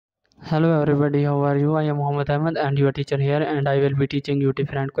Hello everybody, how are you? I am Mohammed Ahmed and your teacher here, and I will be teaching you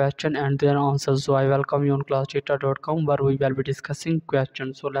different questions and their answers. So I welcome you on classteacher.com where we will be discussing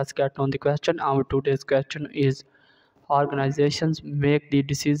questions. So let's get on the question. Our today's question is: organizations make the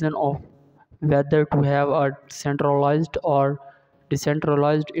decision of whether to have a centralized or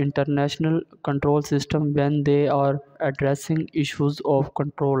decentralized international control system when they are addressing issues of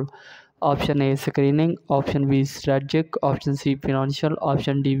control. Option A screening, option B strategic, option C financial,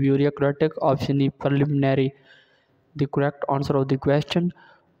 option D bureaucratic, option E preliminary. The correct answer of the question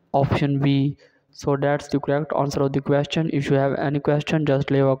option B. So that's the correct answer of the question. If you have any question, just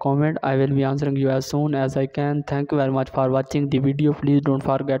leave a comment. I will be answering you as soon as I can. Thank you very much for watching the video. Please don't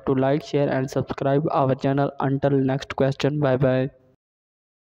forget to like, share and subscribe our channel. Until next question, bye bye.